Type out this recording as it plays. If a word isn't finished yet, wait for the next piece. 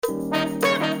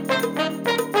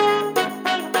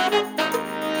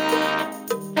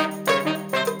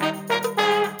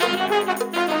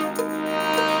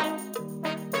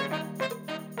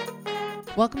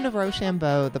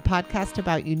Rochambeau, the podcast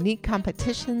about unique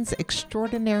competitions,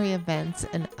 extraordinary events,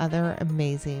 and other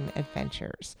amazing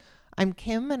adventures. I'm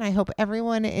Kim, and I hope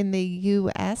everyone in the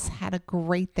U.S. had a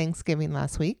great Thanksgiving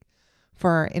last week. For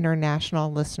our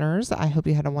international listeners, I hope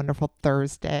you had a wonderful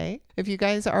Thursday. If you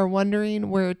guys are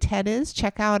wondering where Ted is,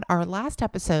 check out our last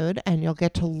episode, and you'll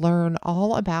get to learn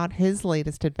all about his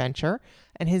latest adventure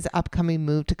and his upcoming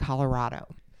move to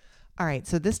Colorado. All right,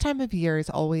 so this time of year is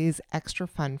always extra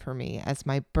fun for me as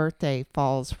my birthday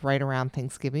falls right around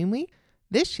Thanksgiving week.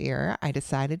 This year, I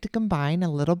decided to combine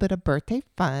a little bit of birthday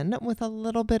fun with a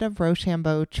little bit of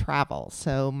Rochambeau travel.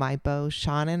 So my beau,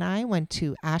 Sean, and I went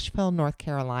to Asheville, North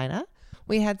Carolina.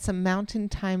 We had some mountain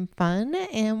time fun,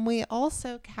 and we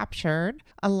also captured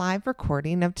a live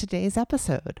recording of today's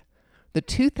episode, the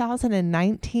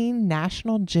 2019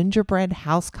 National Gingerbread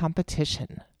House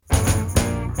Competition.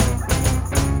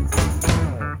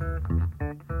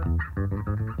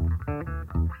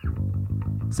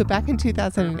 So back in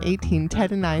 2018,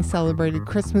 Ted and I celebrated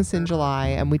Christmas in July,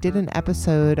 and we did an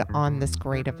episode on this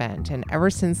great event. And ever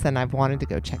since then, I've wanted to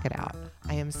go check it out.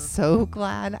 I am so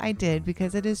glad I did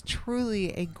because it is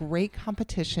truly a great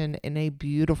competition in a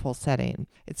beautiful setting.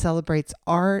 It celebrates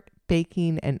art,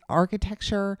 baking, and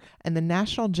architecture, and the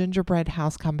National Gingerbread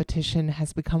House Competition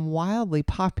has become wildly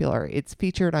popular. It's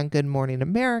featured on Good Morning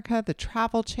America, the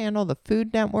Travel Channel, the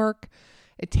Food Network.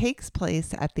 It takes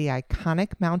place at the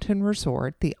iconic mountain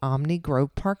resort, the Omni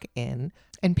Grove Park Inn,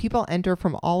 and people enter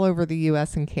from all over the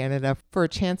U.S. and Canada for a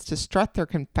chance to strut their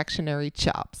confectionery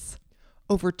chops.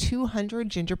 Over 200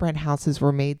 gingerbread houses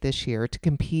were made this year to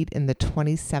compete in the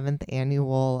 27th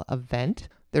annual event.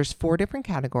 There's 4 different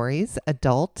categories: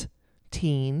 adult,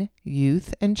 teen,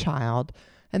 youth, and child,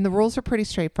 and the rules are pretty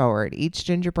straightforward. Each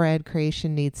gingerbread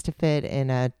creation needs to fit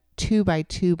in a 2 by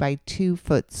 2 by 2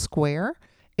 foot square.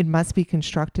 It must be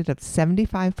constructed of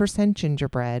 75%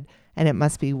 gingerbread, and it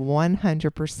must be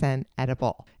 100%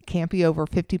 edible. It can't be over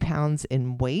 50 pounds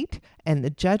in weight. And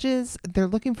the judges, they're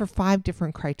looking for 5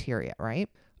 different criteria, right?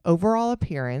 Overall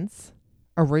appearance,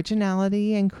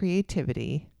 originality and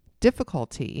creativity,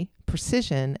 difficulty,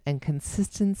 precision, and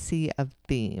consistency of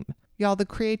theme. Y'all, the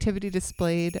creativity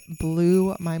displayed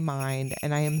blew my mind,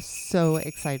 and I am so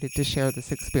excited to share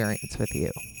this experience with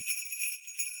you.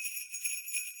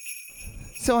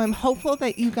 So I'm hopeful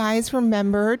that you guys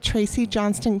remember Tracy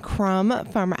Johnston Crum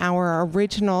from our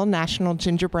original National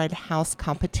Gingerbread House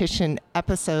Competition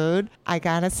episode. I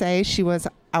gotta say, she was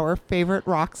our favorite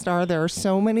rock star. There are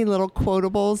so many little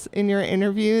quotables in your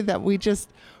interview that we just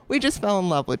fell in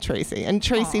love with Tracy. And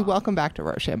Tracy, Aww. Welcome back to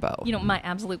Rochambeau. You know, my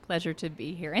absolute pleasure to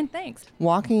be here, and thanks.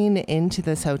 Walking into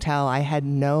this hotel, I had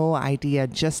no idea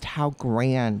just how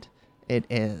grand it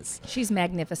is. She's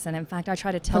magnificent. In fact, I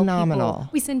try to tell Phenomenal. people,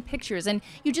 we send pictures, and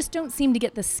you just don't seem to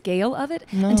get the scale of it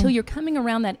until you're coming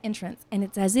around that entrance, and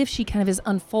it's as if she kind of is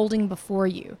unfolding before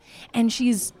you. And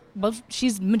she's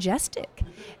majestic,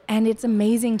 and it's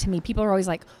amazing to me. People are always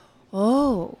like,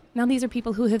 oh, now these are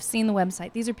people who have seen the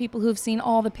website. These are people who have seen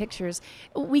all the pictures.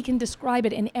 We can describe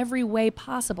it in every way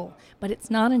possible, but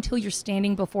it's not until you're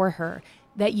standing before her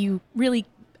that you really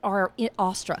are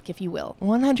awestruck, if you will.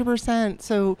 100%.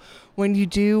 So when you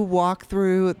do walk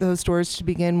through those doors to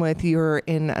begin with, you're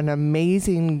in an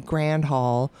amazing grand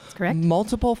hall. That's correct.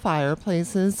 Multiple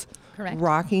fireplaces. Correct.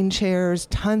 Rocking chairs,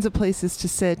 tons of places to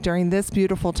sit. During this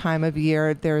beautiful time of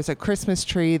year, there's a Christmas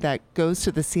tree that goes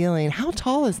to the ceiling. How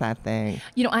tall is that thing?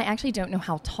 You know, I actually don't know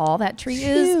how tall that tree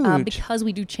Huge. is because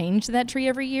we do change that tree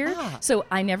every year. So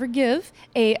I never give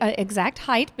a exact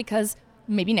height because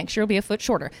maybe next year will be a foot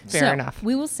shorter. Fair enough.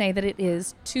 We will say that it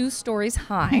is 2 stories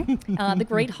high. The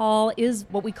Great Hall is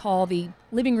what we call the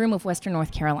living room of Western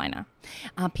North Carolina.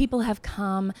 People have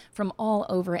come from all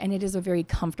over, and it is a very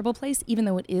comfortable place. Even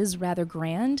though it is rather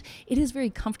grand, it is very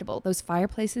comfortable. Those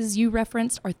fireplaces you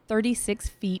referenced are 36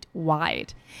 feet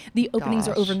wide. The openings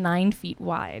are over 9 feet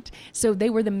wide. So they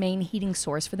were the main heating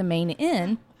source for the main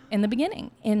inn in the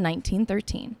beginning in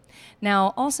 1913.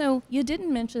 Now, also, you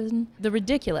didn't mention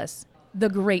the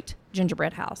great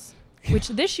gingerbread house, which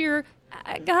this year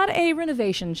got a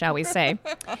renovation, shall we say.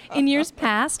 In years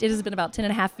past, it has been about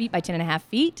 10.5 feet by 10.5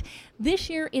 feet. This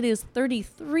year, it is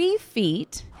 33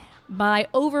 feet by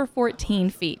over 14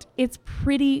 feet. It's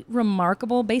pretty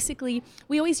remarkable. Basically,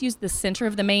 we always used the center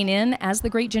of the main inn as the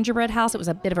Great Gingerbread House. It was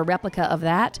a bit of a replica of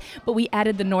that, but we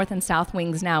added the north and south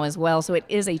wings now as well, so it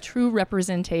is a true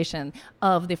representation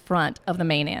of the front of the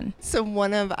main inn. So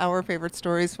one of our favorite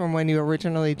stories from when you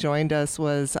originally joined us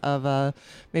was of a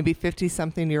maybe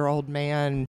 50-something-year-old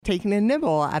man taking a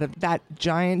nibble out of that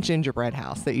giant gingerbread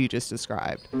house that you just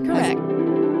described. Correct.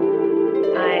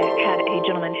 I had a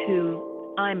gentleman who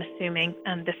I'm assuming,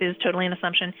 and this is totally an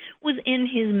assumption, was in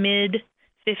his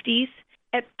mid-50s,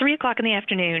 at 3 o'clock in the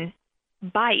afternoon,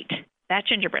 bite that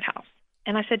gingerbread house.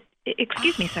 And I said,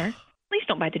 excuse me, sir, please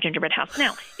don't bite the gingerbread house.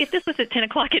 Now, if this was at 10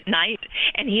 o'clock at night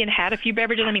and he had a few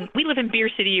beverages, I mean, we live in Beer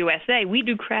City, USA. We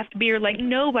do craft beer like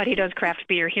nobody does craft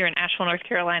beer here in Asheville, North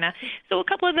Carolina. So a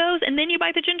couple of those, and then you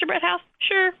bite the gingerbread house?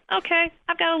 Sure, okay,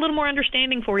 I've got a little more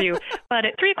understanding for you. But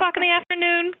at 3 o'clock in the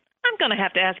afternoon, I'm going to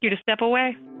have to ask you to step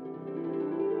away.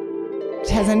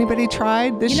 Has anybody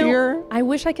tried this year? I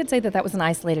wish I could say that was an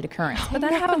isolated occurrence, but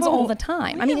that happens all the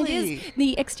time. Really? I mean,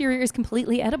 the exterior is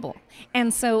completely edible.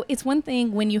 And so it's one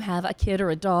thing when you have a kid or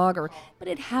a dog, but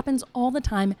it happens all the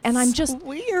time. And I'm just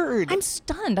weird. I'm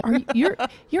stunned. You're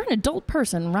an adult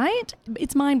person, right?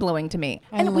 It's mind-blowing to me.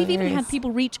 And we've even had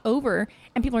people reach over,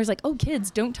 and people are like, oh,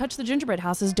 kids, don't touch the gingerbread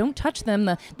houses. Don't touch them.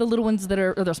 The little ones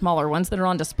or the smaller ones that are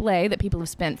on display that people have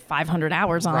spent 500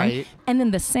 hours on. Right. And then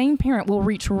the same parent will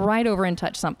reach right over and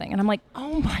touch something. And I'm like,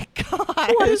 oh my gosh.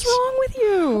 What is wrong with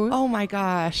you? Oh my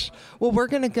gosh. Well, we're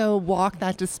going to go walk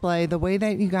that display. The way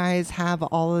that you guys have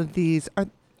all of these,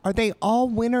 are they all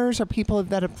winners or people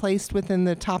that have placed within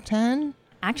the top 10?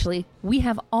 Actually, we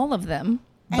have all of them.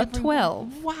 But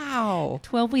 12. Wow.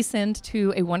 12 we send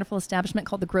to a wonderful establishment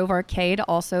called the Grove Arcade,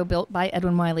 also built by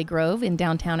Edwin Wiley Grove in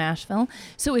downtown Asheville.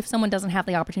 So if someone doesn't have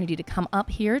the opportunity to come up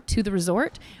here to the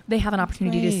resort, they have an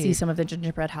opportunity to see some of the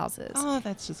gingerbread houses. Oh,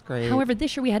 that's just great. However,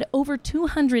 this year we had over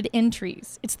 200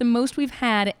 entries. It's the most we've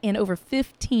had in over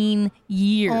 15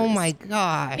 years. Oh my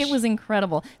gosh. It was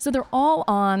incredible. So they're all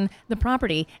on the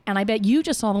property, and I bet you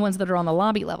just saw the ones that are on the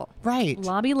lobby level. Right.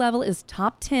 Lobby level is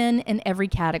top 10 in every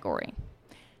category.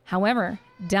 However,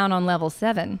 down on level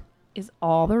 7 is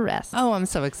all the rest. Oh, I'm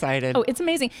so excited. Oh, it's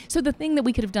amazing. So the thing that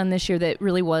we could have done this year that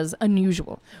really was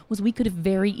unusual was we could have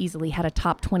very easily had a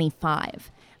top 25.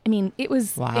 I mean, it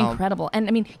was incredible. And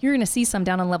I mean, you're going to see some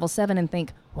down on level 7 and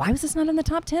think, why was this not in the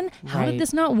top 10? How did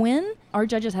this not win? Our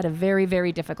judges had a very,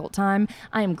 very difficult time.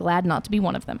 I am glad not to be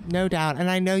one of them. No doubt.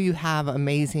 And I know you have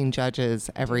amazing judges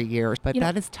every year, but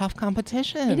that is tough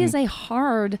competition. It is a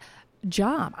hard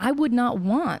job. I would not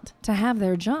want to have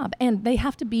their job, and they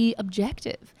have to be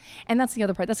objective. And that's the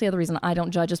other part. That's the other reason I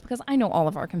don't judge, is because I know all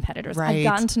of our competitors. Right. I've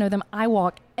gotten to know them. I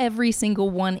walk every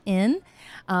single one in.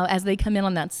 As they come in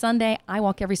on that Sunday, I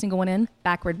walk every single one in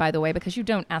backward, by the way, because you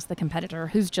don't ask the competitor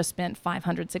who's just spent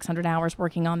 500, 600 hours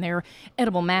working on their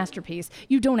edible masterpiece.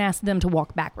 You don't ask them to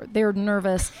walk backward. They're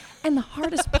nervous. And the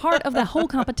hardest part of the whole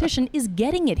competition is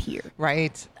getting it here.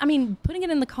 Right. I mean, putting it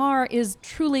in the car is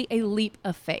truly a leap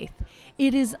of faith.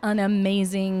 It is an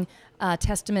amazing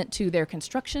testament to their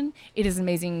construction. It is an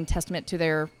amazing testament to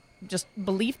their just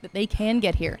belief that they can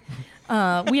get here.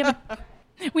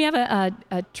 We have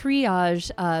a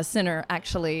triage center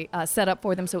actually set up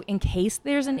for them, so in case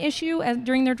there's an issue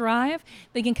during their drive,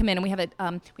 they can come in, and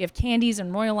we have candies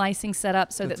and royal icing set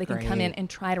up so that they can come in and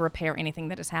try to repair anything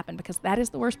that has happened, because that is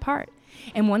the worst part.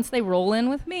 And once they roll in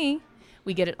with me,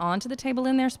 we get it onto the table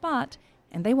in their spot,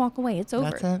 and they walk away. It's over.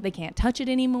 That's it? They can't touch it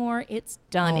anymore. It's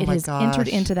done. Oh it my has gosh. entered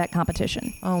into that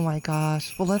competition. Oh my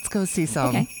gosh. Well, let's go see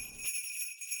some. Okay.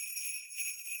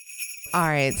 All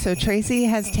right, so Tracy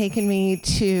has taken me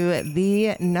to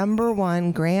the number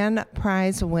 1 grand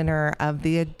prize winner of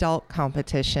the adult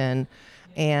competition.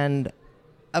 And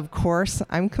of course,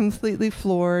 I'm completely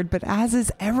floored, but as is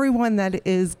everyone that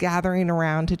is gathering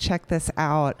around to check this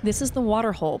out. This is The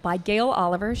Water Hole by Gail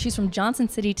Oliver. She's from Johnson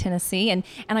City, Tennessee. And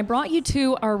I brought you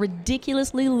to our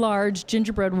ridiculously large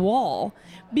gingerbread wall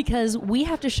because we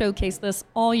have to showcase this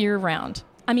all year round.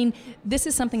 I mean, this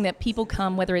is something that people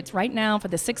come, whether it's right now for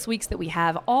the 6 weeks that we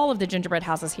have all of the gingerbread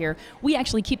houses here. We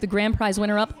actually keep the grand prize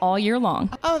winner up all year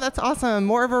long. Oh, that's awesome.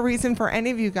 More of a reason for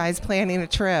any of you guys planning a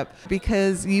trip,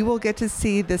 because you will get to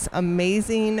see this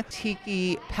amazing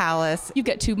tiki palace. You've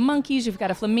got 2 monkeys, you've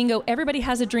got a flamingo. Everybody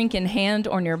has a drink in hand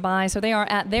or nearby. So they are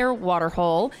at their water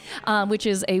hole, which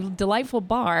is a delightful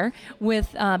bar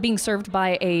with being served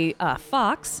by a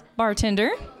fox bartender.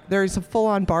 There's a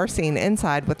full-on bar scene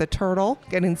inside with a turtle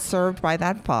getting served by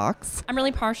that fox. I'm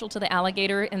really partial to the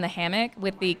alligator in the hammock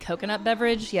with the coconut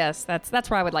beverage. Yes, that's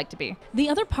where I would like to be. The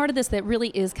other part of this that really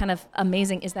is kind of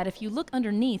amazing is that if you look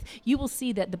underneath, you will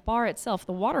see that the bar itself,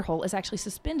 the water hole, is actually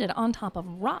suspended on top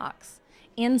of rocks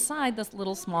inside this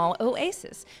little small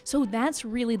oasis. So that's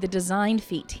really the design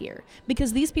feat here,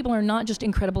 because these people are not just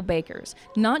incredible bakers,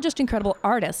 not just incredible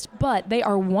artists, but they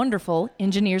are wonderful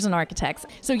engineers and architects.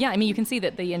 So yeah, I mean, you can see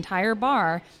that the entire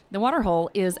bar The water hole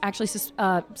is actually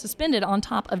suspended on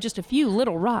top of just a few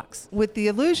little rocks. With the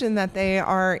illusion that they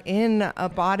are in a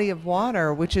body of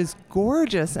water, which is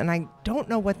gorgeous, and I don't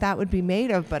know what that would be made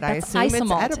of, but That's I assume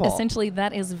isomalt. it's edible. Essentially,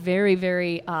 that is very,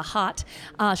 very hot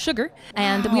sugar,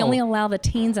 and we Wow. only allow the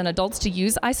teens and adults to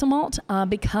use isomalt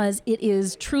because it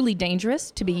is truly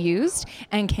dangerous to be used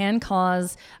and can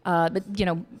cause,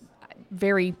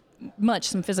 very much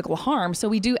some physical harm. So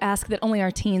we do ask that only our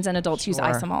teens and adults use Sure.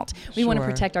 isomalt. We want to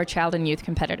Sure. protect our child and youth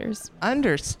competitors.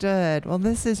 Understood. Well,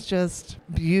 this is just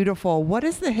beautiful. What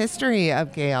is the history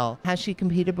of Gail? Has she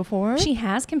competed before? She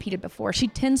has competed before. She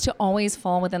tends to always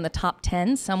fall within the top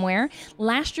 10 somewhere.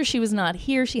 Last year she was not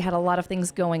here. She had a lot of things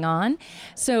going on.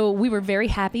 So we were very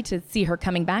happy to see her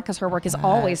coming back because her work is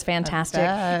always fantastic.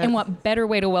 bet. And what better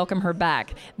way to welcome her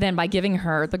back than by giving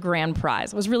her the grand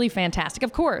prize. It was really fantastic.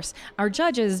 Of course, our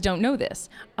judges don't know this.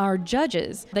 Our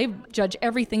judges, they judge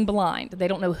everything blind. They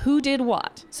don't know who did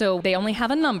what. So they only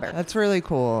have a number. That's really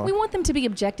cool. We want them to be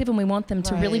objective and we want them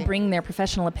to really Right. bring their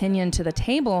professional opinion to the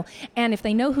table. And if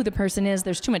they know who the person is,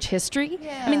 there's too much history.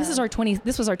 I mean, this was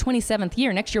our 27th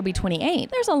year. Next year will be 28.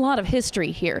 There's a lot of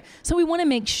history here. So we want to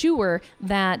make sure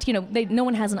that, no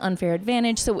one has an unfair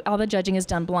advantage. So all the judging is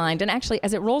done blind. And actually,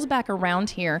 as it rolls back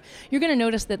around here, you're going to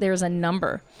notice that there's a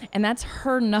number, and that's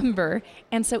her number.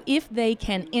 And so if they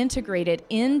can integrate it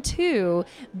into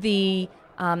the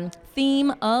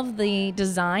theme of the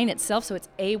design itself, so it's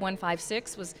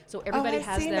A156 so everybody I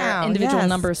has see their now. individual Yes.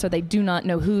 number, so they do not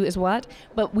know who is what.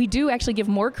 But we do actually give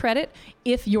more credit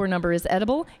if your number is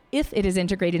edible, if it is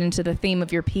integrated into the theme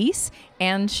of your piece,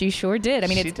 and she sure did. I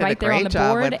mean, She it's did a right there on the great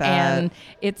job board, with that. and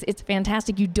it's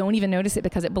fantastic. You don't even notice it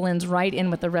because it blends right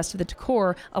in with the rest of the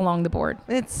decor along the board.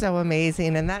 It's so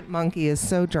amazing, and that monkey is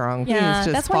so drunk. Yeah, he's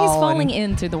just that's why he's falling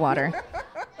into the water.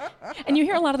 And you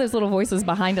hear a lot of those little voices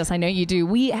behind us. I know you do.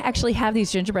 We actually have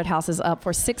these gingerbread houses up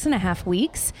for 6.5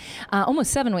 weeks,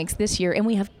 almost 7 weeks this year, and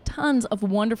we have tons of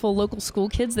wonderful local school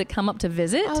kids that come up to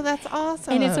visit. Oh, that's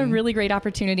awesome. And it's a really great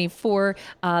opportunity for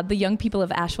the young people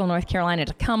of Asheville, North Carolina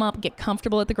to come up, get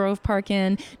comfortable at the Grove Park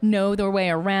Inn, know their way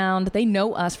around. They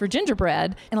know us for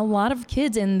gingerbread, and a lot of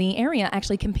kids in the area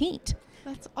actually compete.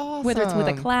 That's awesome. Whether it's with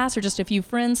a class or just a few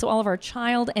friends. So all of our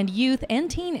child and youth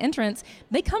and teen entrants,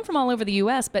 they come from all over the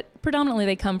U.S., but predominantly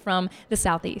they come from the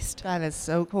Southeast. That is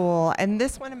so cool. And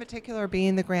this one in particular,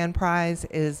 being the grand prize,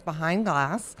 is behind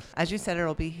glass. As you said,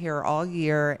 it'll be here all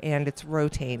year and it's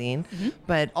rotating. Mm-hmm.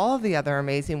 But all of the other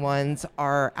amazing ones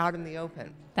are out in the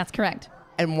open. That's correct.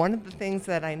 And one of the things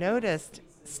that I noticed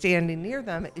standing near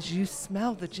them is you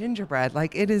smell the gingerbread.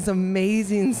 Like, it is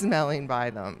amazing smelling by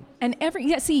them. And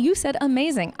see, you said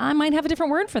amazing. I might have a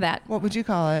different word for that. What would you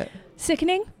call it?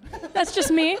 Sickening. That's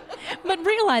just me. But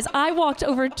realize I walked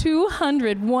over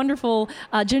 200 wonderful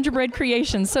gingerbread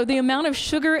creations. So the amount of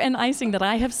sugar and icing that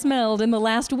I have smelled in the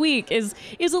last week is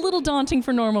a little daunting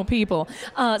for normal people.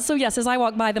 So yes, as I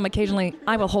walk by them occasionally,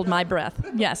 I will hold my breath.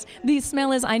 Yes, the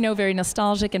smell is, I know, very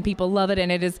nostalgic and people love it.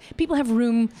 And it is, people have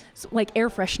room like air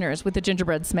fresheners with the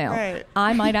gingerbread smell. Right.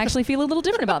 I might actually feel a little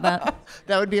different about that.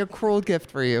 That would be a cruel gift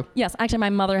for you. Yes, actually my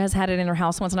mother has had it in her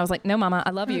house once and I was like, no, Mama, I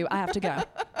love you. I have to go.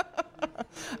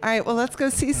 All right, well, let's go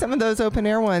see some of those open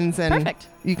air ones. And Perfect.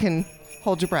 You can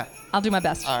hold your breath. I'll do my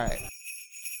best. All right.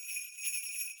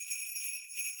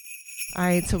 All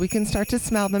right, so we can start to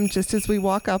smell them just as we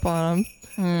walk up on them.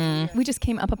 We just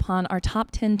came up upon our top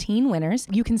 10 teen winners.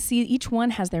 You can see each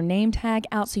one has their name tag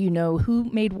out so you know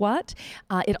who made what.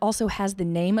 It also has the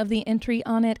name of the entry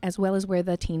on it as well as where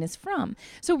the teen is from.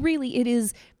 So really it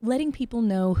is letting people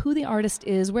know who the artist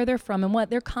is, where they're from, and what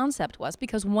their concept was,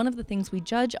 because one of the things we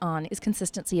judge on is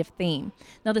consistency of theme.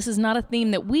 Now this is not a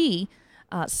theme that we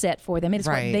set for them. It is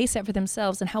Right. what they set for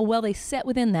themselves and how well they set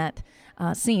within that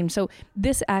scene. So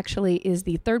this actually is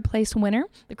the third place winner,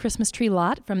 the Christmas tree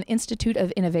lot from the Institute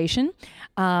of Innovation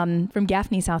from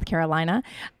Gaffney, South Carolina.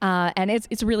 And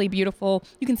it's really beautiful.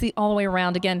 You can see all the way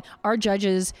around. Again, our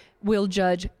judges will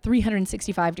judge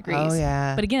 365 degrees. Oh,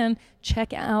 yeah. But again,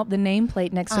 check out the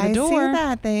nameplate next to the I door. see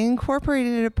that. They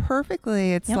incorporated it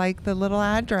perfectly. It's Yep. like the little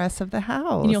address of the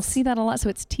house. And you'll see that a lot. So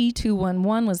it's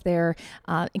T211 was their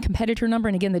competitor number.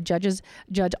 And again, the judges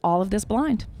judge all of this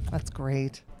blind. That's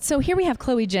great. So here we have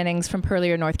Chloe Jennings from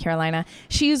Purlear, North Carolina.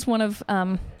 She's one of,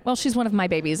 she's one of my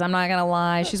babies. I'm not going to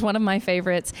lie. She's one of my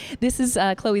favorites. This is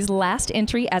Chloe's last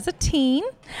entry as a teen.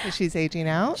 She's aging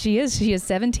out. She is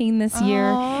 17 this year.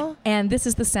 Aw. And this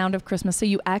is the sound of Christmas. So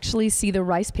you actually see the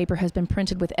rice paper has been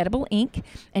printed with edible ink.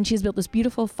 And she's built this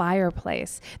beautiful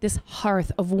fireplace, this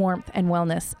hearth of warmth and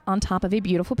wellness on top of a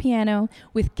beautiful piano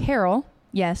with Carol,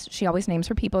 Yes, she always names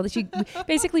her people. She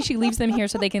leaves them here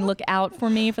so they can look out for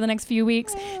me for the next few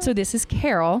weeks. So this is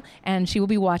Carol, and she will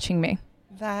be watching me.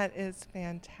 That is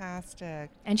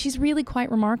fantastic. And she's really quite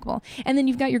remarkable. And then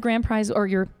you've got your grand prize or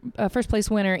your first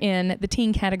place winner in the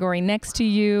teen category next to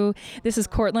you. This is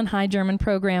Cortland High German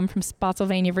program from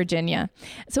Spotsylvania, Virginia.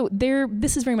 So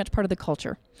this is very much part of the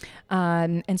culture.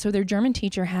 And so their German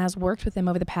teacher has worked with them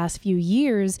over the past few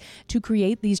years to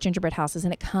create these gingerbread houses.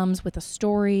 And it comes with a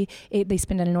story. They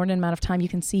spend an inordinate amount of time. You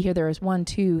can see here there is 1,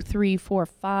 2, 3, 4,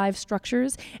 5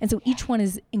 structures. And so each one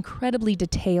is incredibly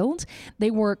detailed. They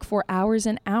work for hours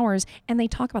and hours, and they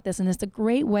talk about this, and it's a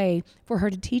great way for her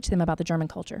to teach them about the German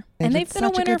culture. And they've been a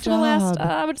winner for the last,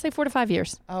 I would say, 4 to 5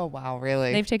 years. Oh, wow,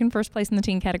 really? They've taken first place in the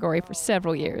teen category for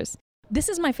several years. This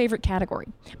is my favorite category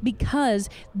because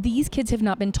these kids have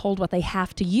not been told what they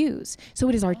have to use. So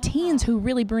it is our teens who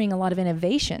really bring a lot of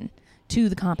innovation to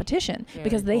the competition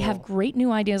because they have great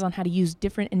new ideas on how to use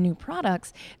different and new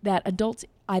products that adults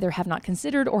either have not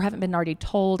considered or haven't been already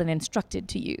told and instructed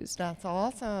to use. That's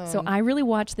awesome. So I really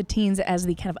watch the teens as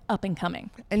the kind of up and coming.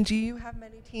 And do you have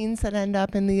many teens that end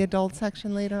up in the adult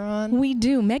section later on? We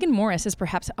do. Megan Morris is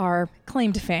perhaps our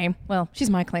claim to fame. Well, she's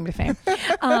my claim to fame.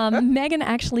 Megan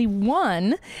actually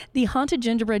won the Haunted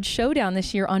Gingerbread Showdown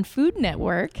this year on Food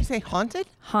Network. You say haunted?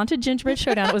 Haunted Gingerbread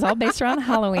Showdown. It was all based around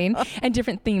Halloween and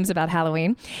different themes about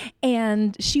Halloween.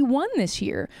 And she won this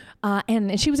year.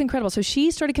 And she was incredible. So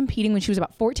she started competing when she was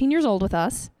about 14 years old with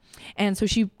us. And so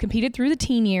she competed through the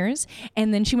teen years,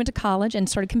 and then she went to college and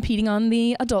started competing on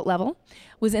the adult level,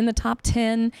 was in the top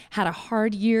 10, had a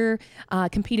hard year,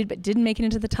 competed but didn't make it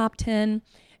into the top 10.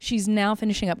 She's now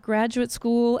finishing up graduate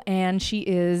school, and she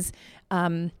is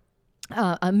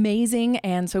amazing.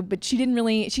 And so, but she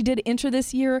did enter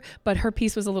this year, but her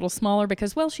piece was a little smaller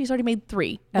because, well, she's already made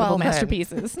 3 edible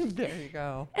masterpieces. There you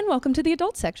go. And welcome to the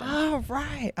adult section. Oh,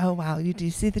 right. Oh, wow. You do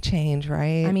see the change,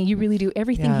 right? I mean, you really do.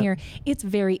 Everything here, it's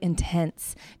very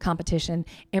intense competition.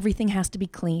 Everything has to be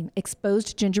clean.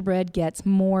 Exposed gingerbread gets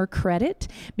more credit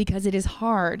because it is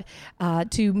hard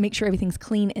to make sure everything's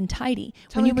clean and tidy.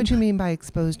 Tell me what you mean by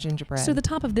exposed gingerbread. So the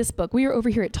top of this book, we are over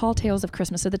here at Tall Tales of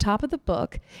Christmas. So the top of the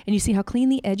book, and you see how clean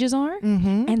the edges are,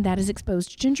 and that is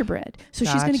exposed gingerbread. So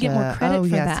she's going to get more credit for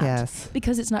that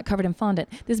because it's not covered in fondant.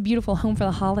 This beautiful Home for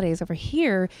the Holidays over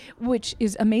here, which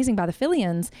is amazing by the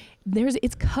Fillions,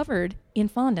 it's covered in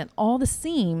fondant. All the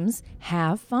seams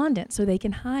have fondant, so they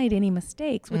can hide any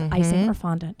mistakes with icing or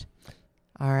fondant.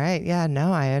 All right. Yeah,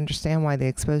 no, I understand why the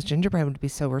exposed gingerbread would be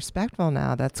so respectful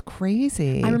now. That's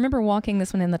crazy. I remember walking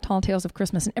this one in the Tall Tales of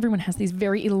Christmas, and everyone has these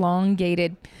very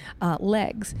elongated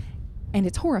legs, and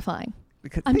it's horrifying.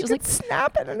 Because I'm just like,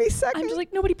 snap at any second. I'm just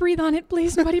like, nobody breathe on it,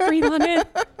 please. Nobody breathe on it.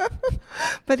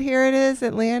 But here it is.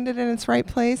 It landed in its right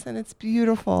place, and it's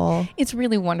beautiful. It's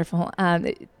really wonderful.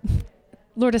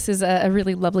 Lourdes is a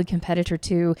really lovely competitor,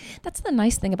 too. That's the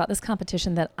nice thing about this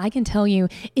competition that I can tell you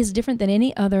is different than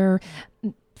any other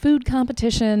food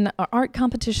competition or art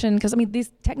competition, because, I mean,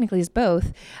 these technically is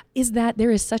both, is that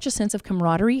there is such a sense of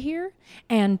camaraderie here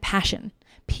and passion.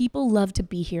 People love to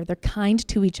be here. They're kind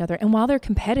to each other. And while they're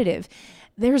competitive,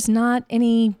 there's not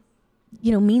any,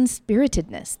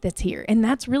 mean-spiritedness that's here. And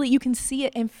that's really, you can see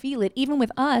it and feel it. Even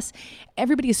with us,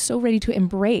 everybody is so ready to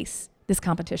embrace this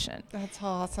competition. That's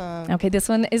awesome. Okay, this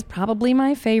one is probably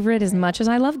my favorite. As much as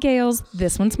I love Gail's,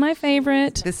 this one's my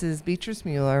favorite. This is Beatrice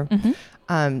Mueller.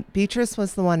 Beatrice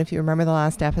was the one, if you remember the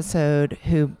last episode,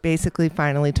 who basically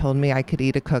finally told me I could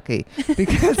eat a cookie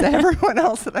because everyone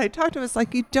else that I talked to was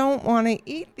like, you don't want to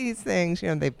eat these things.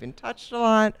 They've been touched a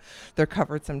lot. They're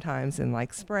covered sometimes in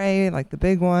like spray, like the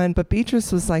big one. But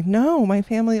Beatrice was like, no, my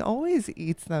family always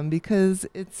eats them because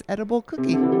it's edible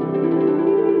cookie.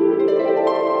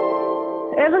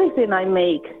 Everything I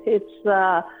make,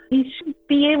 you should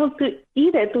be able to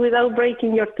eat it without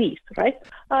breaking your teeth, right?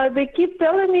 They keep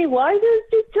telling me, why don't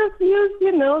you just use,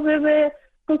 the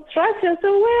construction?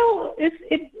 So, well,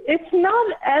 it's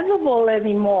not edible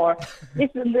anymore. There's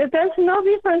no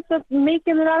difference of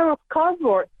making it out of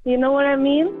cardboard. You know what I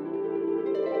mean?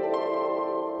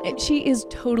 She is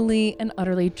totally and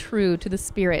utterly true to the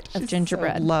spirit of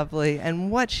gingerbread. So lovely.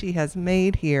 And what she has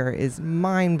made here is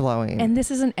mind-blowing. And this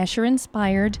is an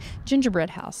Escher-inspired gingerbread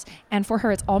house. And for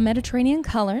her, it's all Mediterranean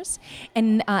colors.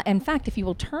 And in fact, if you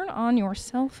will turn on your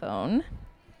cell phone,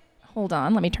 hold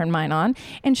on, let me turn mine on,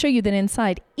 and show you that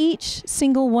inside each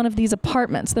single one of these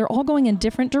apartments, they're all going in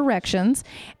different directions.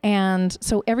 And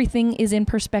so everything is in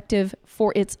perspective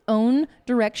for its own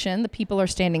direction. The people are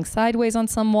standing sideways on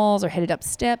some walls or headed up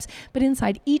steps. But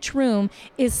inside each room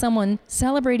is someone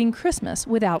celebrating Christmas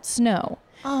without snow.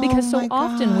 because so my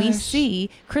often we gosh. see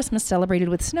Christmas celebrated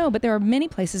with snow, but there are many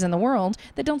places in the world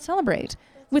that don't celebrate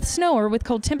with snow or with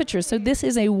cold temperatures. So this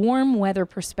is a warm weather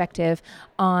perspective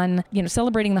on,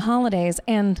 celebrating the holidays.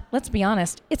 And let's be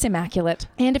honest, it's immaculate.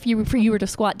 And if you were to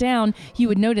squat down, you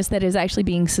would notice that it is actually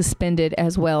being suspended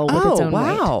as well with its own weight.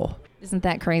 Wow. Isn't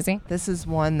that crazy? This is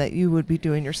one that you would be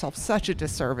doing yourself such a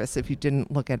disservice if you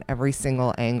didn't look at every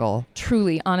single angle.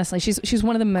 Truly, honestly, she's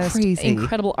one of the most Crazy.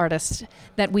 incredible artists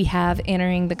that we have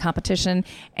entering the competition,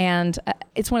 and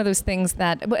it's one of those things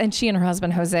that. And she and her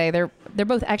husband Jose, they're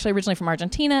both actually originally from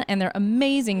Argentina, and they're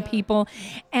amazing people,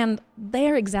 and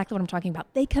they're exactly what I'm talking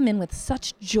about. They come in with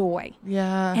such joy,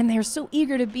 and they're so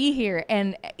eager to be here,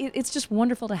 and it's just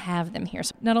wonderful to have them here.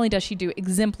 So not only does she do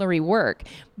exemplary work,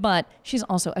 but she's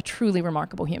also a truly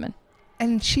remarkable human.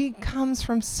 And she comes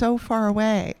from so far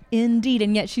away. Indeed,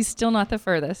 and yet she's still not the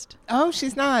furthest. Oh,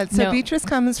 she's not. So No. Beatrice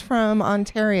comes from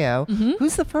Ontario.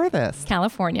 Who's the furthest?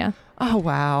 California. Oh,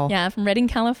 wow. Yeah, from Redding,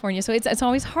 California. So it's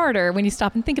always harder when you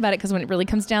stop and think about it, because when it really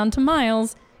comes down to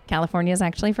miles, California is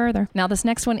actually further. Now, this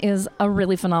next one is a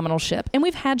really phenomenal ship. And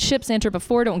we've had ships enter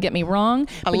before, don't get me wrong.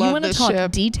 But you love want to this talk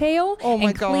ship. detail Oh my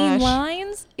and clean gosh.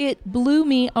 lines? It blew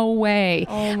me away.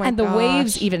 Oh my And the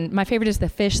waves gosh. even. My favorite is the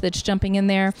fish that's jumping in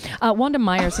there. Wanda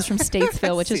Myers is from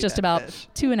Statesville, which is See just that about fish.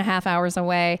 2.5 hours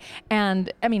away.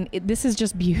 And, I mean, this is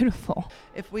just beautiful.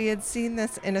 If we had seen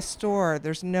this in a store,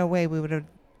 there's no way we would have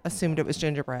assumed it was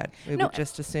gingerbread. We No. would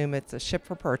just assume it's a ship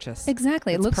for purchase.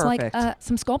 Exactly. It It's looks perfect. like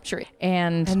some sculpture.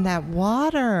 And that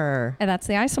water. that's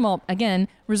the isomalt, again,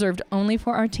 reserved only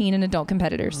for our teen and adult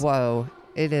competitors. Whoa.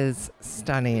 It is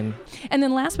stunning. And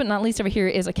then last but not least over here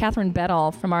is a Catherine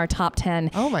Bedall from our top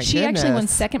 10. Oh, my She actually won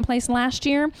goodness. second place last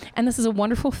year. And this is a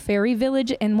wonderful fairy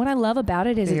village. And what I love about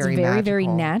it is Very it's very, very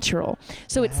magical. natural.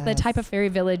 So it's the type of fairy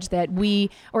village that we,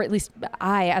 or at least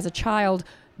I as a child,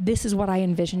 this is what I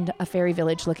envisioned a fairy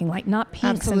village looking like. Not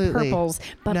pinks and Absolutely. purples,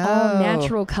 but No. all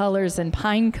natural colors and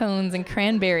pine cones and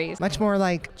cranberries. Much more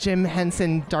like Jim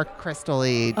Henson Dark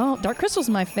Crystal-y. Oh, Dark Crystal's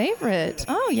my favorite.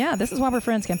 Oh, yeah. This is why we're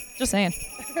friends, Kim. Just saying.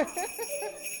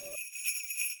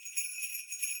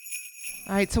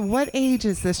 All right, so what age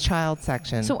is this child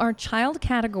section? So our child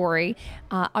category,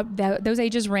 those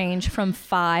ages range from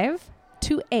 5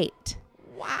 to 8.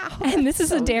 wow. And this is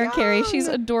so Adair Carey. young. She's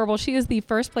adorable. She is the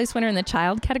first place winner in the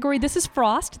child category. This is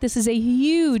Frost. This is a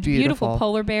huge, beautiful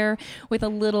polar bear with a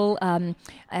little an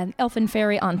elfin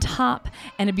fairy on top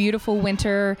and a beautiful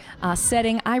winter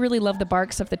setting. I really love the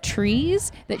barks of the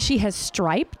trees that she has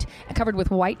striped and covered with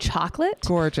white chocolate.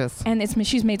 Gorgeous. And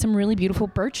she's made some really beautiful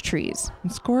birch trees.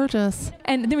 It's gorgeous.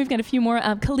 And then we've got a few more.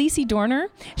 Khaleesi Dorner.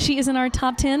 She is in our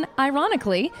top 10.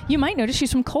 Ironically, you might notice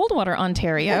she's from Coldwater,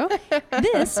 Ontario.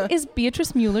 This is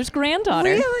Beatrice Mueller's granddaughter.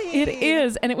 Really? It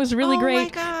is. And it was really Oh my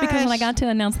great because when I gosh. got to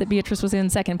announce that Beatrice was in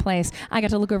second place, I got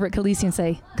to look over at Khaleesi and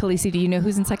say, Khaleesi, do you know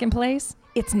who's in second place?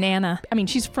 It's Nana. I mean,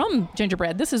 she's from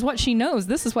Gingerbread. This is what she knows.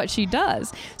 This is what she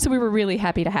does. So we were really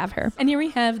happy to have her. And here we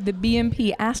have the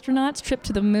BMP astronauts trip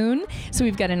to the moon. So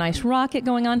we've got a nice rocket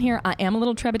going on here. I am a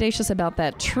little trepidatious about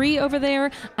that tree over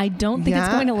there. I don't think it's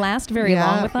going to last very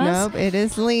long with us. Nope, it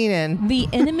is leaning. The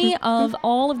enemy of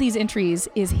all of these entries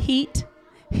is heat,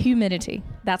 humidity.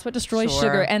 That's what destroys Sure,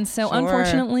 sugar. And so sure.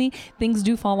 unfortunately, things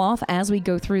do fall off as we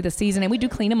go through the season. And we do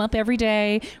clean them up every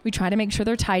day. We try to make sure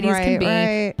they're tidy as can Right, be.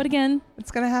 right. But again, It's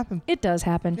going to happen. it does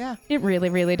happen. Yeah. It really,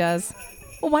 really does.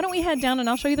 Well, why don't we head down and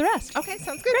I'll show you the rest. Okay,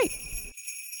 sounds good. Great.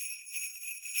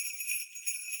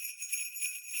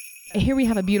 Here we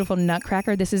have a beautiful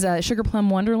nutcracker. This is a Sugar Plum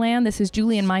Wonderland. This is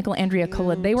Julie and Michael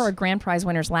Andriacola. They were our grand prize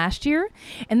winners last year,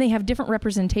 and they have different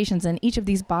representations in each of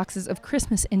these boxes of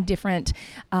Christmas in different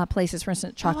places. For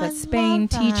instance, chocolate I Spain, love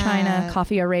tea China, that.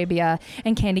 coffee Arabia,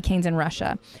 and candy canes in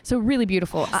Russia. So really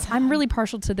beautiful. I'm really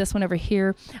partial to this one over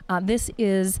here. This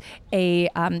is a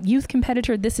youth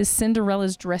competitor. This is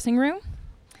Cinderella's dressing room.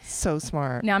 So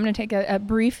smart. Now I'm going to take a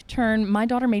brief turn. My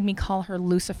daughter made me call her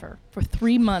Lucifer for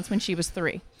 3 months when she was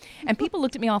 3. And people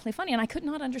looked at me awfully funny, and I could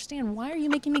not understand, why are you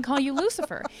making me call you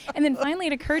Lucifer? And then finally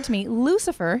it occurred to me,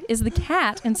 Lucifer is the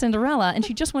cat in Cinderella, and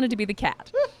she just wanted to be the cat.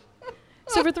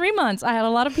 So for 3 months, I had a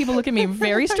lot of people look at me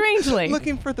very strangely.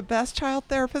 Looking for the best child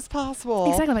therapist possible.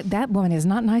 Exactly. Like, that woman is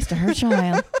not nice to her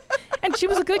child. And she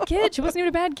was a good kid. She wasn't even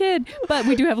a bad kid. But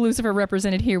we do have Lucifer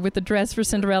represented here with the dress for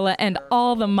Cinderella and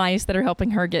all the mice that are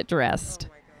helping her get dressed.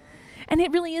 And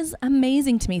it really is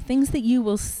amazing to me. Things that you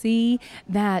will see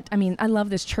that, I mean, I love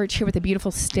this church here with the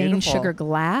beautiful stained sugar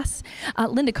glass.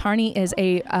 Linda Carney is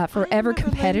a forever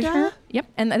competitor. Linda? Yep.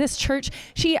 And this church,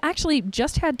 she actually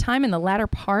just had time in the latter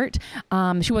part.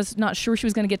 She was not sure she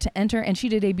was going to get to enter, and she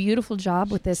did a beautiful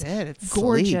job with this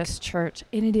gorgeous church.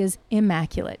 And it is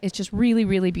immaculate. It's just really,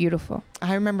 really beautiful.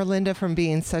 I remember Linda from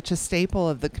being such a staple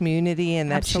of the community,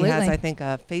 and that she has, I think,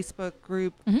 a Facebook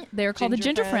group. They're called the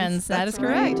Ginger Friends. That is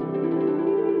correct.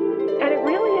 And it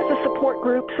really is a support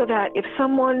group so that if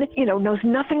someone, knows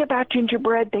nothing about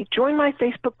gingerbread, they join my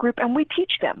Facebook group and we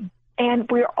teach them. And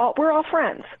we're all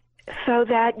friends. So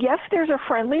that, yes, there's a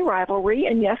friendly rivalry,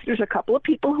 and yes, there's a couple of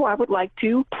people who I would like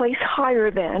to place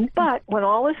higher than, but when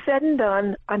all is said and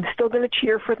done, I'm still going to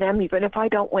cheer for them even if I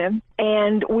don't win,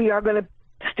 and we are going to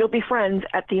still be friends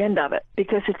at the end of it,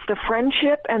 because it's the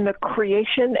friendship and the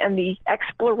creation and the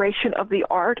exploration of the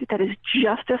art that is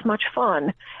just as much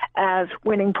fun as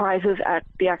winning prizes at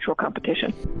the actual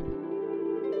competition.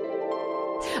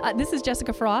 This is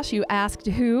Jessica Frost. You asked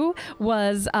who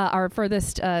was our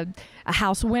furthest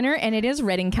house winner, and it is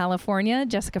Redding, California.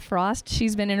 Jessica Frost.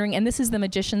 She's been entering, and this is the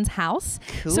Magician's House.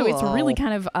 Cool. So it's really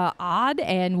kind of odd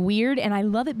and weird, and I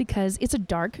love it because it's a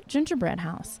dark gingerbread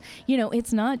house.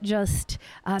 It's not just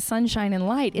sunshine and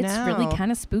light. It's really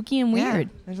kind of spooky and weird.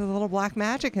 Yeah, there's a little black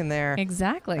magic in there.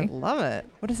 Exactly. I love it.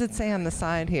 What does it say on the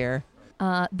side here?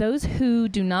 Those who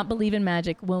do not believe in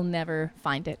magic will never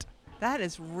find it. That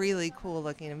is really cool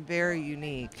looking and very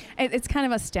unique. It's kind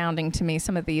of astounding to me,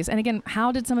 some of these. And again,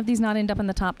 how did some of these not end up in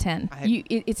the top 10?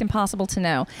 It's impossible to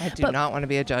know. I do not want to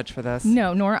be a judge for this.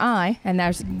 No, nor I. And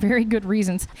there's very good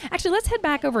reasons. Actually, let's head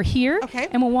back over here. Okay.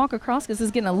 And we'll walk across because it's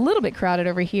getting a little bit crowded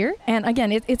over here. And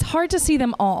again, it's hard to see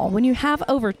them all. When you have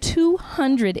over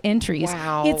 200 entries,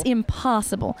 it's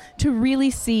impossible to really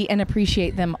see and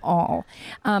appreciate them all.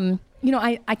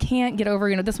 I can't get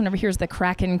over, this one over here is the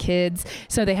Kraken kids.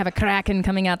 So they have a Kraken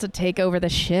coming out to take over the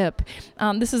ship.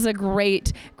 This is a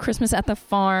great Christmas at the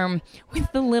farm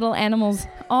with the little animals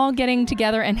all getting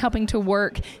together and helping to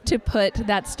work to put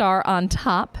that star on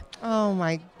top. Oh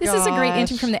my gosh. This is a great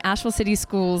entry from the Asheville City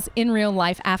Schools in real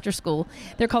life after school.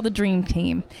 They're called the Dream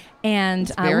Team. And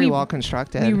it's very well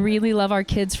constructed. We really love our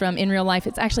kids from In Real Life.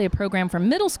 It's actually a program for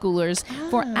middle schoolers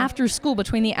for after school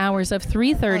between the hours of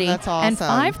 3:30 and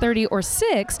 5:30 or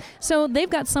 6. So they've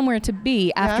got somewhere to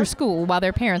be after school while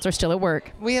their parents are still at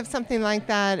work. We have something like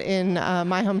that in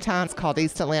my hometown. It's called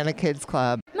East Atlanta Kids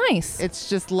Club. Nice. It's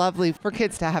just lovely for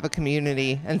kids to have a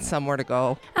community and somewhere to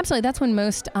go. Absolutely. That's when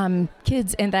most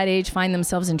kids in that age find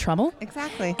themselves in trouble.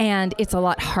 Exactly. And it's a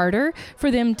lot harder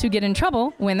for them to get in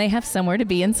trouble when they have somewhere to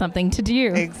be and something to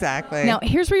do. Exactly. Now,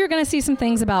 here's where you're going to see some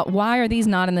things about why are these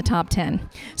not in the top 10.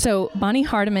 So Bonnie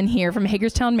Hardiman here from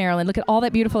Hagerstown, Maryland. Look at all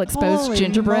that beautiful exposed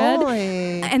gingerbread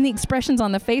and the expressions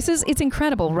on the faces. It's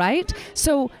incredible, right?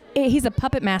 So he's a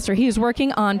puppet master. He is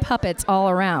working on puppets all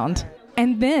around.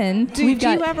 And then do you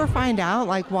ever find out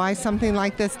why something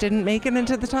like this didn't make it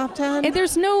into the top 10?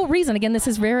 There's no reason. Again, this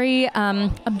is very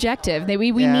objective.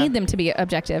 We need them to be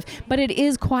objective, but it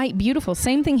is quite beautiful.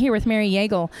 Same thing here with Mary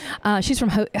Yeagle. She's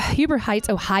from Huber Heights,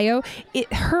 Ohio.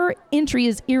 Her entry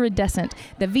is iridescent.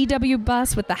 The VW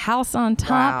bus with the house on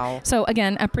top. Wow. So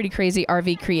again, a pretty crazy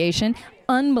RV creation.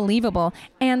 Unbelievable.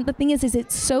 And the thing is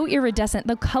it's so iridescent.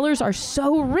 The colors are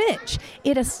so rich.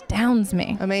 It astounds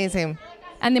me. Amazing.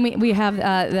 And then we have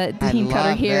the team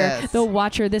cutter here, this. the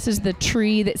watcher. This is the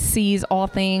tree that sees all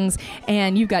things,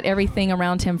 and you've got everything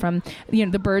around him from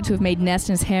the birds who have made nests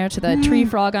in his hair to the tree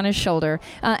frog on his shoulder.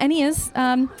 And he is,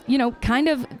 kind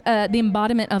of the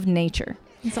embodiment of nature.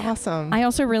 It's awesome. I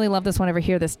also really love this one over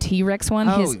here, this T-Rex one.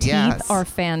 His teeth are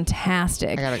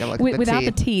fantastic. I gotta go look at the Without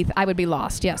teeth. the teeth, I would be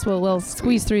lost. Yes, we'll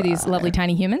squeeze through these lovely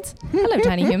tiny humans. Hello,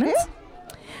 tiny humans.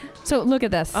 So look at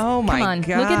this. Oh my Come on,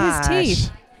 gosh. look at his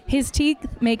teeth. His teeth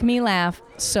make me laugh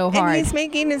so hard. And he's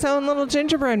making his own little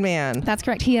gingerbread man. That's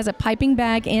correct. He has a piping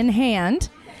bag in hand.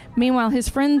 Meanwhile, his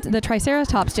friend, the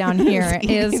Triceratops down here,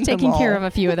 is taking care of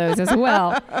a few of those as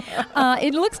well.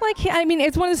 It looks like,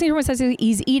 it's one of those things where it says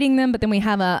he's eating them, but then we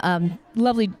have a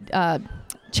lovely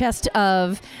chest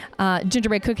of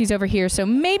gingerbread cookies over here. So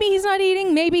maybe he's not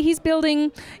eating, maybe he's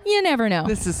building. You never know.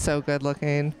 This is so good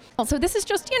looking. Also, this is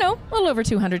just, a little over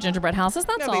 200 gingerbread houses.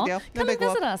 That's all. No big deal. Come and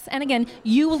visit us. And again,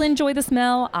 you will enjoy the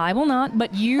smell. I will not,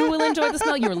 but you will enjoy the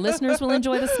smell. Your listeners will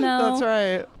enjoy the smell. That's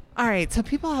right. All right, so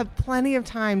people have plenty of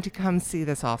time to come see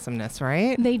this awesomeness,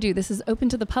 right? They do. This is open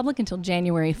to the public until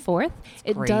January 4th.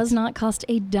 It does not cost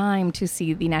a dime to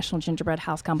see the National Gingerbread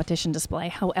House competition display.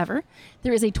 However,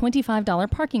 there is a $25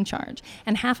 parking charge,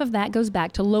 and half of that goes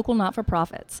back to local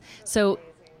not-for-profits. So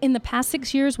in the past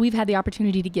 6 years, we've had the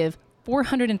opportunity to give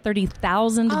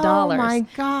 $430,000 Oh my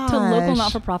gosh. to local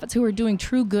not-for-profits who are doing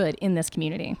true good in this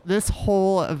community. This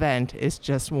whole event is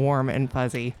just warm and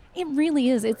fuzzy. It really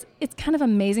is. It's kind of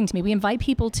amazing to me. We invite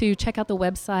people to check out the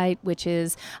website, which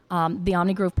is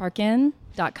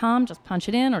theomnigroveparkin.com. Just punch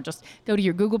it in, or just go to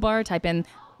your Google bar, type in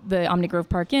the Omni Grove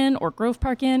Park Inn or Grove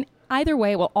Park Inn. Either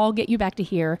way, it will all get you back to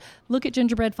here. Look at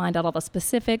Gingerbread, find out all the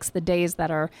specifics, the days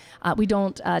that are, we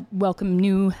don't welcome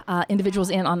new individuals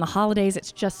in on the holidays.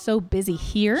 It's just so busy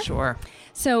here. Sure.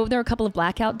 So there are a couple of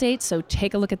blackout dates, so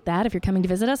take a look at that if you're coming to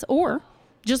visit us, or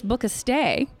just book a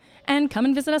stay and come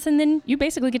and visit us, and then you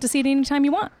basically get to see it anytime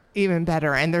you want. Even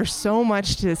better. And there's so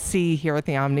much to see here at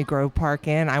the Omni Grove Park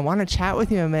Inn. I want to chat with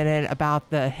you a minute about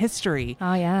the history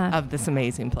of this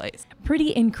amazing place.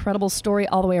 Pretty incredible story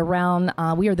all the way around.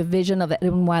 We are the vision of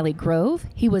Edwin Wiley Grove.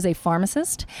 He was a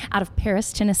pharmacist out of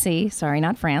Paris, Tennessee. Sorry,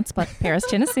 not France, but Paris,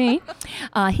 Tennessee.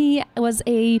 He was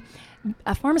a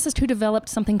pharmacist who developed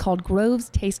something called Grove's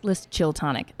Tasteless Chill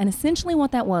Tonic. And essentially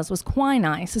what that was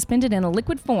quinine suspended in a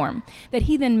liquid form that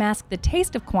he then masked the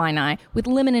taste of quinine with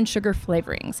lemon and sugar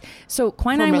flavorings. So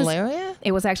quinine For malaria?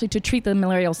 It was actually to treat the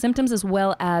malarial symptoms as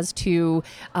well as to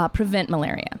prevent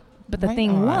malaria. But the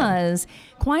thing was,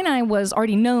 quinine was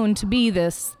already known to be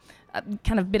this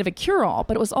kind of bit of a cure-all,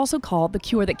 but it was also called the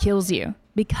cure that kills you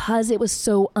because it was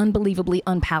so unbelievably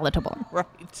unpalatable. Right.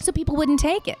 So people wouldn't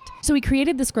take it. So he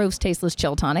created this Grove's Tasteless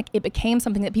Chill Tonic. It became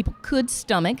something that people could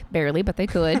stomach, barely, but they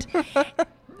could.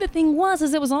 The thing was,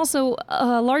 it was also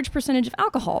a large percentage of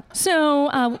alcohol.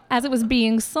 So as it was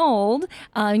being sold,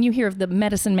 and you hear of the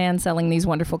medicine man selling these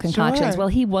wonderful concoctions. Sure. Well,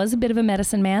 he was a bit of a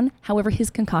medicine man. However,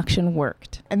 his concoction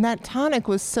worked. And that tonic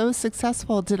was so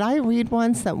successful. Did I read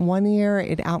once that one year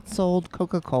it outsold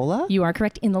Coca-Cola? You are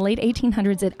correct. In the late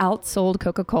 1800s, it outsold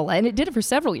Coca-Cola, and it did it for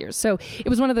several years. So it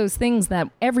was one of those things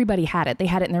that everybody had it. They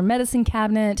had it in their medicine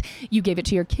cabinet. You gave it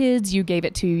to your kids. You gave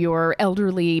it to your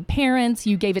elderly parents.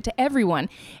 You gave it to everyone.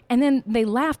 And then they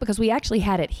laughed because we actually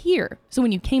had it here. So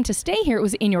when you came to stay here, it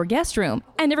was in your guest room.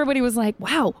 And everybody was like,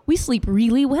 wow, we sleep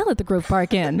really well at the Grove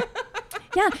Park Inn.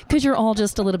 Yeah, because you're all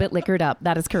just a little bit liquored up.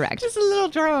 That is correct. Just a little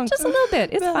drunk. Just a little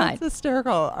bit. It's fine. That's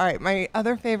hysterical. All right, my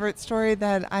other favorite story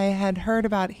that I had heard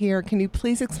about here, can you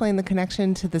please explain the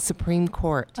connection to the Supreme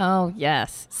Court? Oh,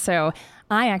 yes. So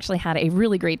I actually had a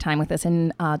really great time with this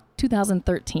in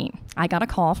 2013. I got a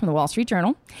call from the Wall Street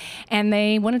Journal, and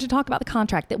they wanted to talk about the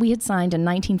contract that we had signed in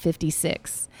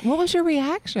 1956. What was your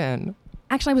reaction?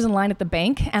 Actually, I was in line at the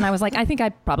bank, and I was like, I think I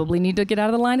probably need to get out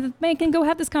of the line at the bank and go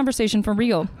have this conversation for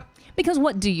real. Because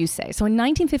what do you say? So in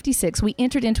 1956, we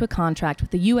entered into a contract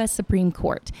with the U.S. Supreme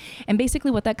Court. And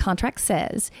basically what that contract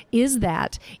says is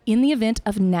that in the event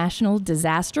of national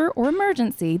disaster or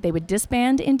emergency, they would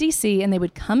disband in D.C. and they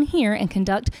would come here and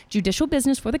conduct judicial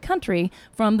business for the country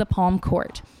from the Palm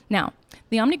Court. Now,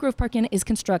 the Omni Grove Park Inn is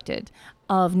constructed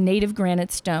of native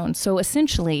granite stone. So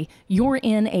essentially, you're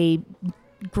in a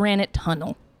granite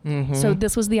tunnel. Mm-hmm. So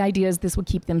this was the idea, is this would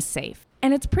keep them safe.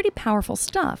 And it's pretty powerful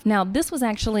stuff. Now, this was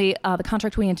actually, the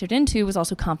contract we entered into was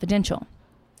also confidential.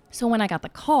 So when I got the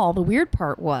call, the weird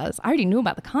part was, I already knew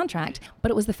about the contract,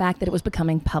 but it was the fact that it was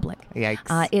becoming public.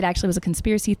 Yikes. It actually was a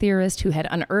conspiracy theorist who had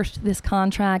unearthed this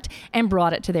contract and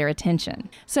brought it to their attention.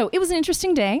 So it was an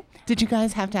interesting day. Did you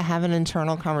guys have to have an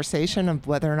internal conversation of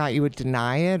whether or not you would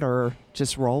deny it or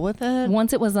just roll with it?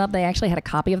 Once it was up, they actually had a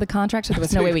copy of the contract, so there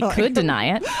was no way we could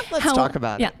deny it. Let's talk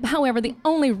about it. However, the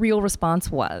only real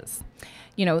response was,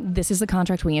 this is the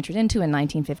contract we entered into in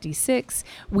 1956.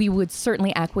 We would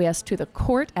certainly acquiesce to the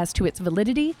court as to its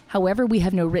validity. However, we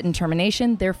have no written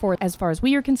termination. Therefore, as far as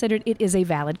we are considered, it is a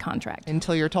valid contract.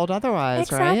 Until you're told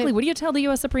otherwise, right? Exactly. What do you tell the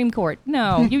U.S. Supreme Court?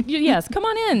 No. Yes, come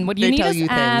on in. What do you They need tell us? you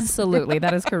things. Absolutely.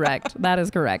 That is correct. That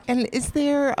is correct. And is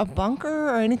there a bunker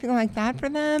or anything like that for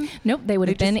them? Nope. They would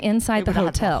have been inside the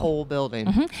hotel. The whole building.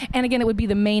 Mm-hmm. And again, it would be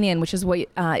the main inn, which is what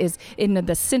is in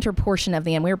the center portion of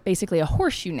the inn. We're basically a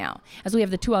horseshoe now, as we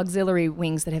have the two auxiliary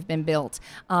wings that have been built,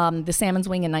 the Salmons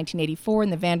wing in 1984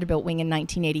 and the Vanderbilt wing in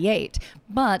 1988.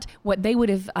 But what they would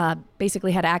have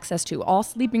basically had access to, all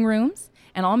sleeping rooms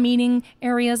and all meeting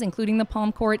areas, including the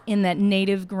Palm Court, in that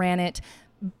native granite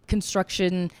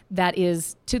construction that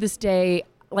is, to this day,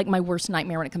 like my worst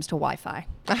nightmare when it comes to Wi-Fi.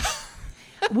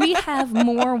 We have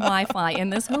more Wi-Fi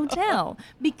in this hotel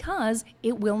because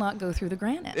it will not go through the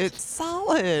granite. It's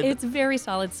solid. It's very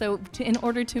solid. So in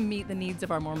order to meet the needs of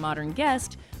our more modern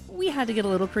guest, we had to get a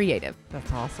little creative.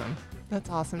 That's awesome. That's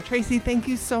awesome. Tracy, thank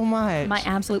you so much. My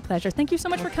absolute pleasure. Thank you so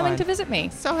much for coming to visit me.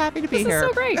 So happy to be This here. is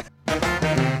so great.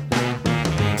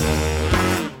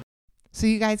 So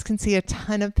you guys can see a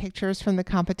ton of pictures from the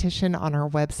competition on our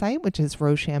website, which is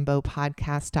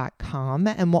rochambeaupodcast.com.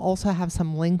 And we'll also have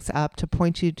some links up to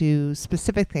point you to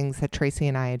specific things that Tracy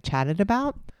and I had chatted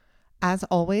about. As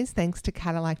always, thanks to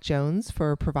Cadillac Jones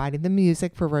for providing the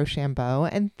music for Rochambeau,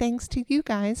 and thanks to you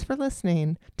guys for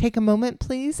listening. Take a moment,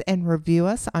 please, and review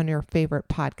us on your favorite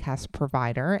podcast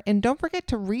provider. And don't forget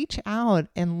to reach out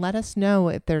and let us know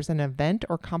if there's an event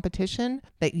or competition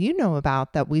that you know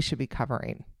about that we should be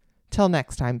covering. Till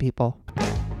next time, people.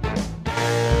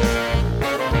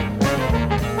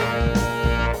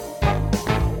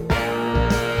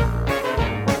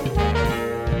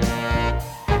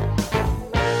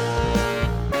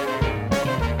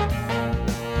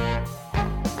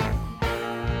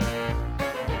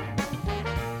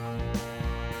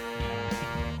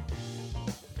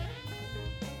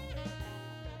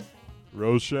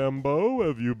 Rochambeau,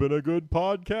 have you been a good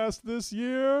podcast this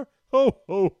year? Ho,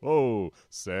 ho, ho!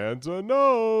 Santa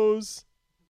knows!